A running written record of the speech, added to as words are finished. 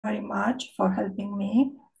very much for helping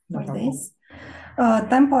me with this.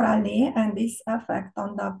 Temporally, and this effect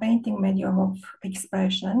on the painting medium of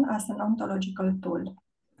expression as an ontological tool.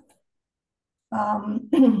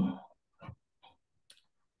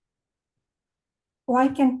 Why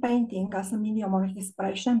can painting as a medium of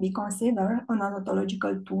expression be considered an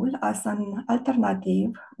ontological tool as an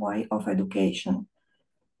alternative way of education?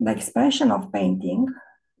 The expression of painting,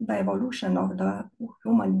 the evolution of the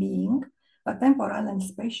human being, a temporal and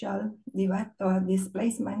spatial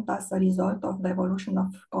displacement as a result of the evolution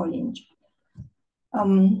of knowledge.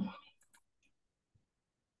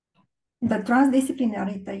 The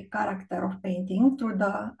transdisciplinarity character of painting through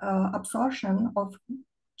the absorption of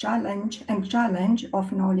challenge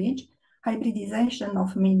of knowledge, hybridization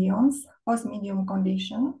of mediums, post-medium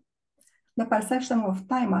condition, the perception of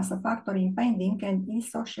time as a factor in painting and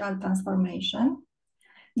its social transformation,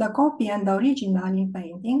 the copy and the original in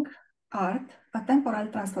painting, art, a temporal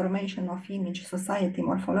transformation of image, society,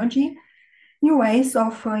 morphology, new ways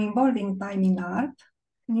of involving time in art,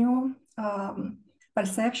 new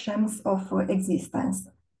perceptions of existence.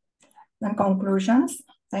 And conclusions,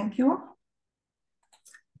 thank you.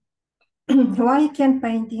 Why can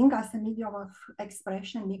painting as a medium of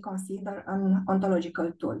expression be considered an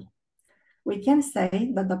ontological tool? We can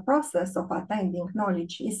say that the process of attaining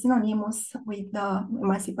knowledge is synonymous with the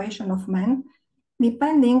emancipation of man,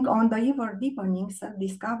 depending on the ever-deepening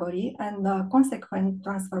self-discovery and the consequent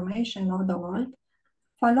transformation of the world,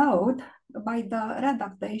 followed by the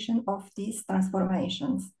readaptation of these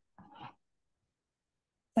transformations.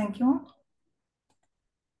 Thank you.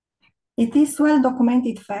 It is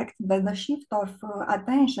well-documented fact that the shift of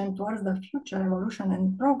attention towards the future evolution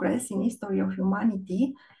and progress in history of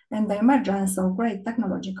humanity and the emergence of great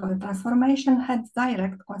technological transformation had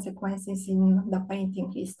direct consequences in the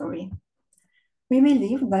painting history. We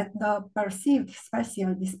believe that the perceived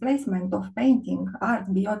spatial displacement of painting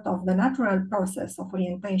art beyond of the natural process of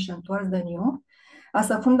orientation towards the new,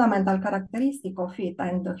 as a fundamental characteristic of it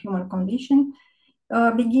and the human condition,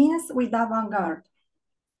 begins with avant-garde.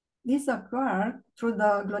 This occurred through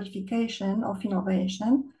the glorification of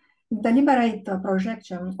innovation, deliberate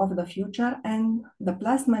projection of the future, and the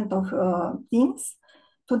placement of things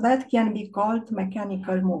to that can be called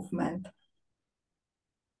mechanical movement.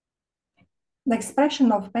 The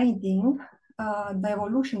expression of painting, the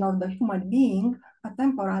evolution of the human being, a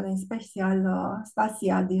temporal and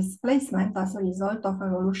spatial displacement as a result of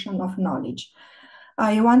evolution of knowledge.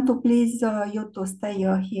 I want to please you to stay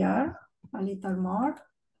here a little more.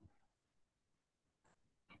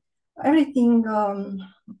 Everything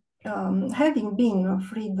having been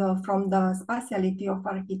freed from the spatiality of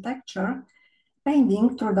architecture,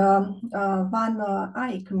 painting through the Van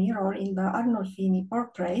Eyck mirror in the Arnolfini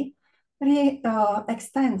portrait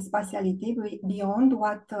extends spatiality beyond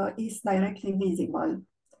what is directly visible.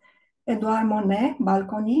 Edouard Monet,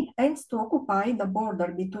 Balcony, aims to occupy the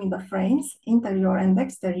border between the frames, interior and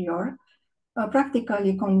exterior,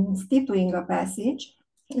 practically constituting a passage.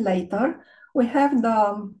 Later, we have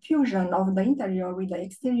the fusion of the interior with the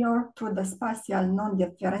exterior through the spatial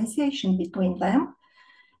non-differentiation between them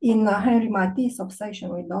in Henri Matisse's obsession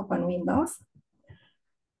with open windows,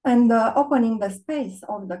 and opening the space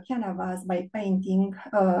of the canvas by painting,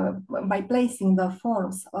 by placing the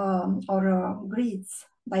forms or grids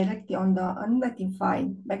directly on the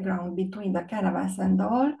unidentified background between the canvas and the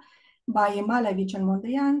wall, by Malevich and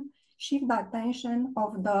Mondrian, shift the attention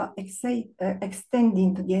of the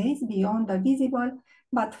extended gaze beyond the visible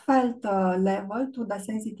but felt level to the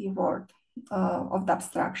sensitive world of the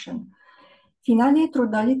abstraction. Finally, through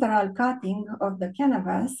the literal cutting of the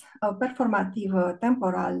canvas, a performative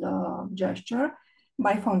temporal gesture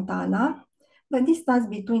by Fontana, the distance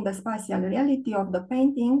between the spatial reality of the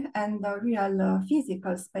painting and the real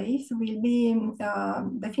physical space will be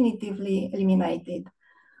definitively eliminated.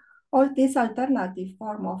 All this alternative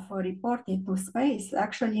form of reporting to space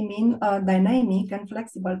actually mean a dynamic and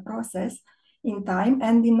flexible process in time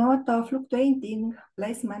and denote a fluctuating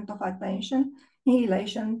placement of attention in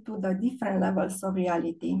relation to the different levels of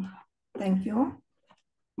reality. Thank you.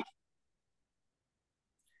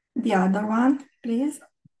 The other one, please.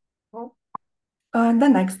 Oh. The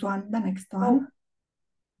next one. Oh.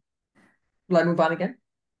 Will I move on again?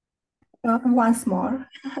 Once more.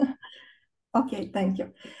 Okay, thank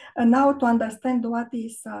you. Now to understand what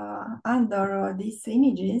is under these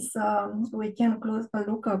images, we can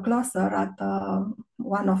look closer at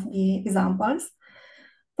one of the examples.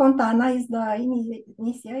 Fontana is the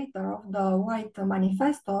initiator of the White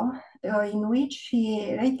Manifesto, in which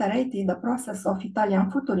he reiterated the process of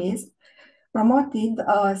Italian futurism, promoted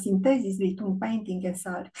a synthesis between painting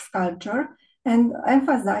and sculpture, and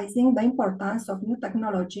emphasizing the importance of new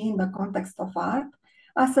technology in the context of art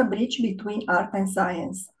as a bridge between art and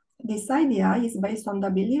science. This idea is based on the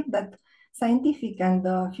belief that scientific and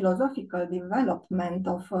philosophical development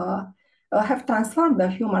have transformed the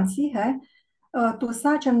human psyche to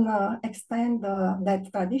such an extent that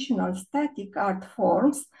traditional static art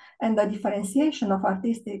forms and the differentiation of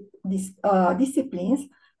artistic disciplines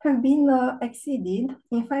have been exceeded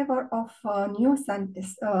in favor of new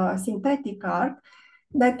synthetic art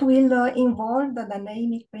that will involve the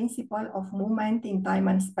dynamic principle of movement in time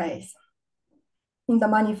and space. In the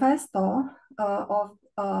manifesto of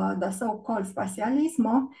the so-called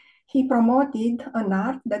spatialismo, he promoted an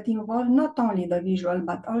art that involved not only the visual,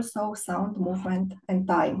 but also sound, movement, and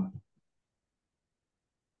time.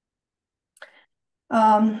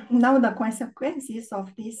 Now the consequences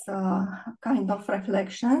of this kind of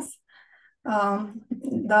reflections,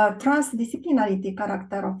 the transdisciplinarity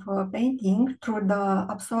character of painting through the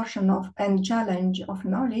absorption of and challenge of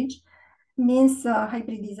knowledge means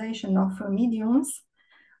hybridization of mediums,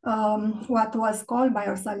 what was called by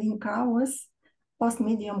Rosalind Krauss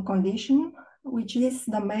post-medium condition, which is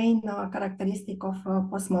the main characteristic of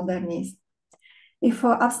postmodernism. If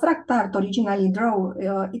abstract art originally drew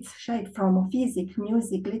its shape from physics,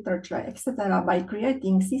 music, literature, etc., by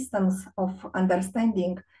creating systems of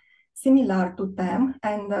understanding similar to them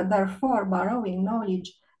and therefore borrowing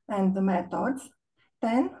knowledge and methods,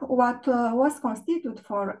 then what was constituted,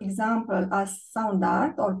 for example, as sound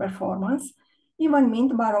art or performance, even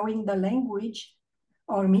meant borrowing the language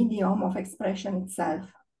or medium of expression itself.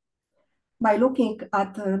 By looking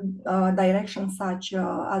at directions such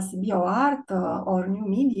as bioart or new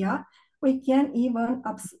media, we can even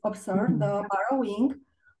observe the borrowing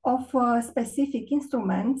of specific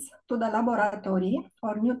instruments to the laboratory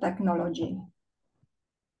or new technology.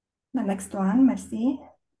 The next one, merci.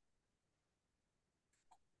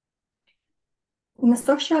 In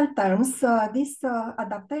social terms, this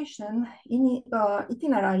adaptation in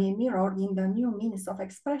itinerary mirrored in the new means of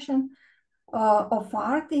expression of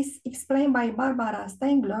art is explained by Barbara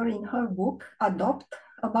Stengler in her book, Adopt,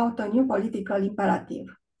 about a new political imperative.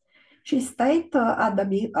 She states at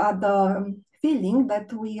the feeling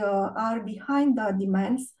that we are behind the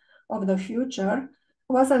demands of the future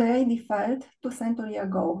was already felt 2 centuries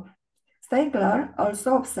ago. Stengler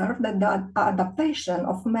also observed that the adaptation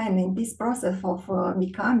of man in this process of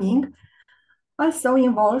becoming also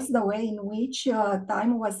involves the way in which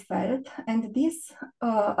time was felt, and this,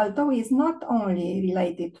 although is not only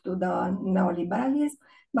related to the neoliberalism,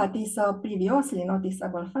 but is a previously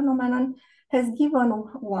noticeable phenomenon, has given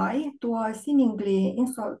way to a seemingly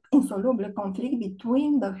insoluble conflict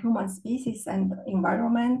between the human species and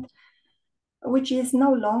environment, which is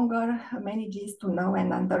no longer manages to know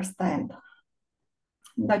and understand.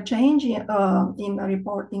 The change in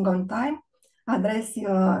reporting on time addressed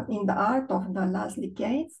in the art of the last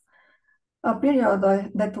decades, a period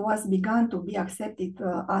that was begun to be accepted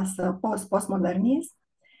as postmodernism,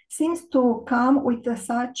 seems to come with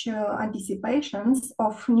such anticipations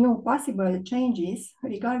of new possible changes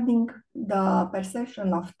regarding the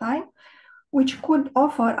perception of time, which could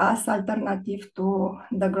offer us alternative to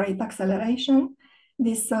the great acceleration,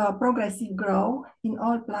 this progressive growth in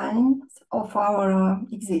all planes of our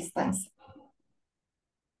existence.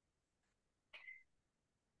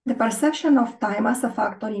 The perception of time as a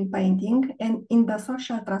factor in painting and in the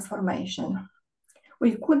social transformation.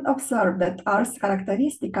 We could observe that art's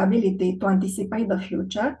characteristic ability to anticipate the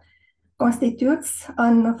future constitutes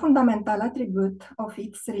a fundamental attribute of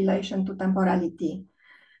its relation to temporality.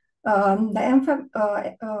 The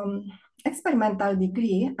experimental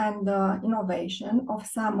degree and innovation of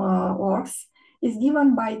some works is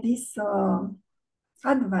given by this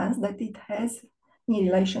advance that it has in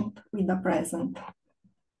relation with the present.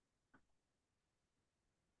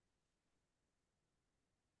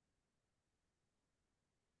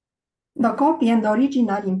 The copy and the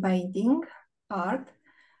original in painting, art,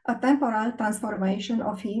 a temporal transformation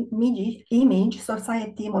of image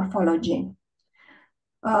society morphology.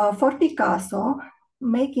 For Picasso,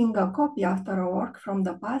 making a copy after a work from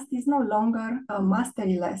the past is no longer a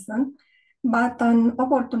mastery lesson, but an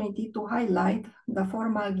opportunity to highlight the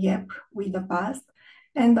formal gap with the past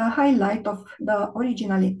and the highlight of the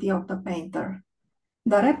originality of the painter.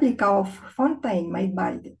 The replica of Fontaine made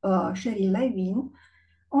by Sherry Levin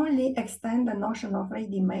only extend the notion of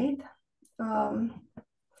ready-made,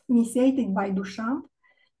 initiated by Duchamp,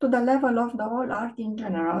 to the level of the whole art in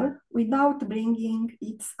general, without bringing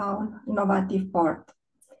its own innovative part.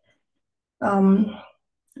 The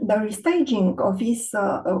restaging of Yves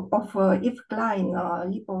Klein,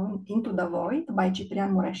 Leap into the Void by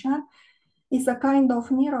Ciprian Mureșan is a kind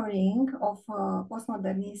of mirroring of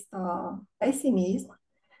postmodernist pessimism,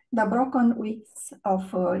 the broken wings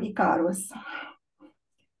of Icarus.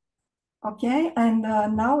 Okay, and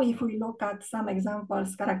now if we look at some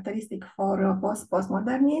examples characteristic for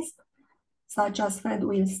postmodernists, such as Fred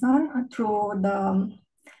Wilson, through the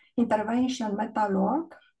intervention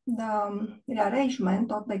metalwork, the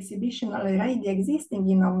rearrangement of the exhibition already existing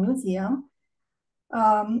in a museum,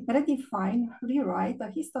 redefine, rewrite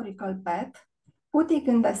a historical path, putting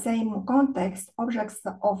in the same context objects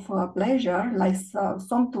of pleasure like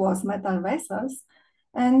sumptuous metal vessels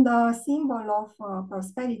and a symbol of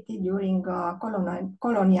prosperity during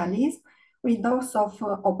colonialism with those of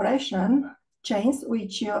oppression, chains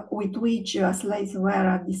with which slaves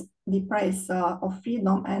were deprived of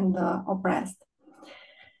freedom and oppressed.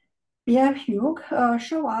 Pierre Hughes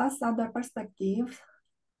shows us other perspectives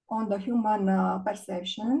on the human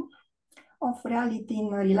perception of reality in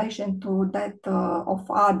relation to that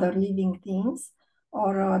of other living things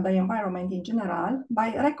or the environment in general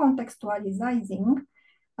by recontextualizing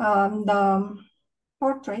the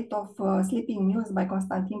portrait of Sleeping Muse by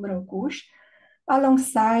Constantin Brâncuș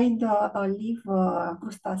alongside a live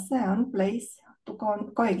crustacean placed to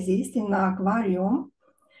coexist in the aquarium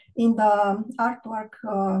in the artwork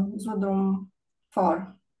Zudrum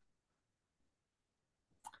 4.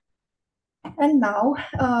 And now,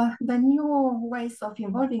 the new ways of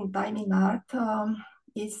involving time in art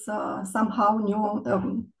is somehow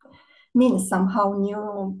new, means somehow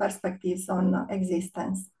new perspectives on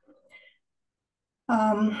existence.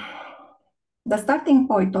 The starting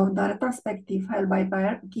point of the retrospective held by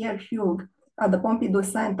Pierre Hughes at the Pompidou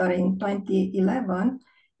Center in 2011,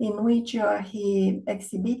 in which he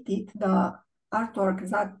exhibited the artwork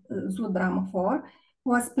Zudram 4,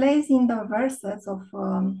 was placed in the verses of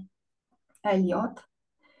Eliot.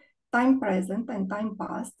 Time present and time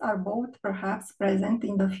past are both perhaps present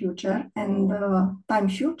in the future, and time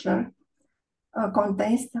future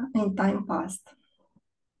contains in time past.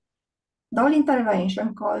 The whole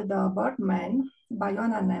intervention, called Birdman by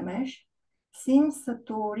Ioana Nemes, seems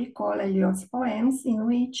to recall Eliot's poems in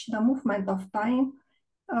which the movement of time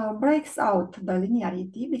breaks out the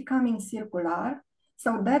linearity, becoming circular,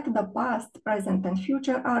 so that the past, present, and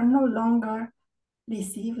future are no longer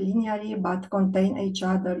received linearly but contain each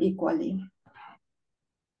other equally.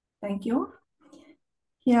 Thank you.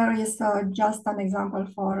 Here is just an example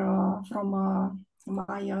from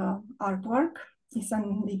my artwork. It's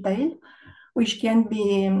in detail, which can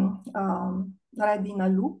be read in a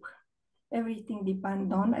loop. Everything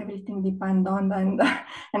depends on, and,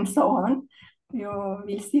 and so on. You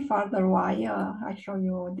will see further why I show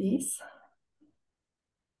you this.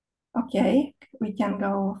 Okay, we can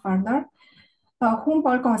go further.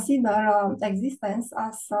 Humboldt considers existence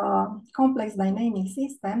as a complex dynamic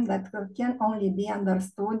system that can only be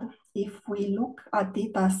understood if we look at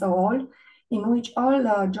it as a whole, in which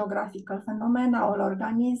all geographical phenomena, all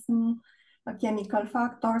organisms, chemical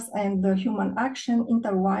factors, and human action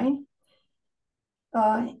intertwine.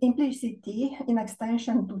 Implicitly, in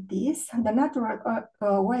extension to this, the natural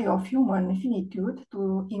way of human finitude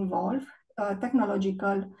to involve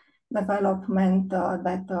technological development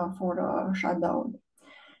that foreshadowed.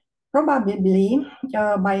 Probably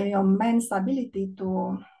by man's ability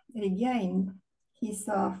to regain his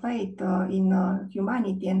faith in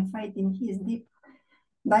humanity and faith in his deep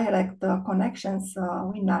direct connections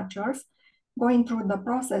with nature, going through the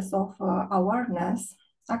process of awareness,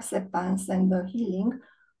 acceptance, and healing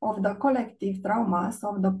of the collective traumas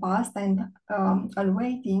of the past, and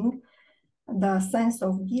awaiting the sense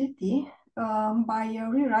of guilty by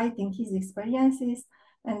rewriting his experiences,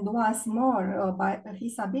 and once more by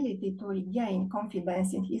his ability to regain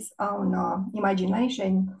confidence in his own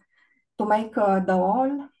imagination, to make the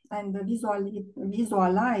whole and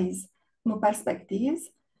visualize new perspectives,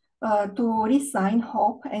 to reassign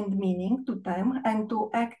hope and meaning to them, and to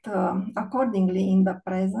act accordingly in the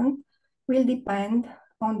present, will depend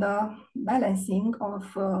on the balancing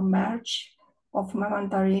of merge of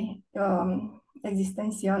momentary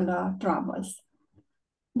existential troubles.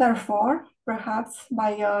 Therefore, perhaps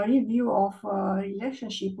by a review of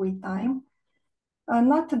relationship with time,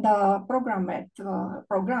 not the programmed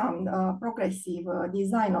progressive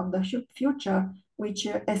design of the future, which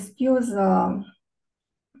eschews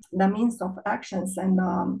the means of actions and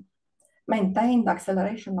maintain the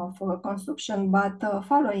acceleration of consumption, but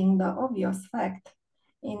following the obvious fact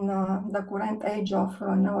in the current age of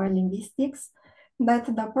neurolinguistics, that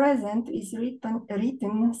the present is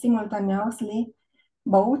written simultaneously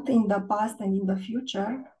both in the past and in the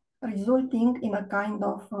future, resulting in a kind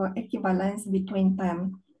of equivalence between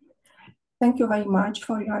them. Thank you very much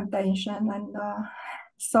for your attention, and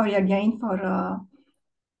sorry again for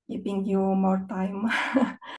keeping you more time.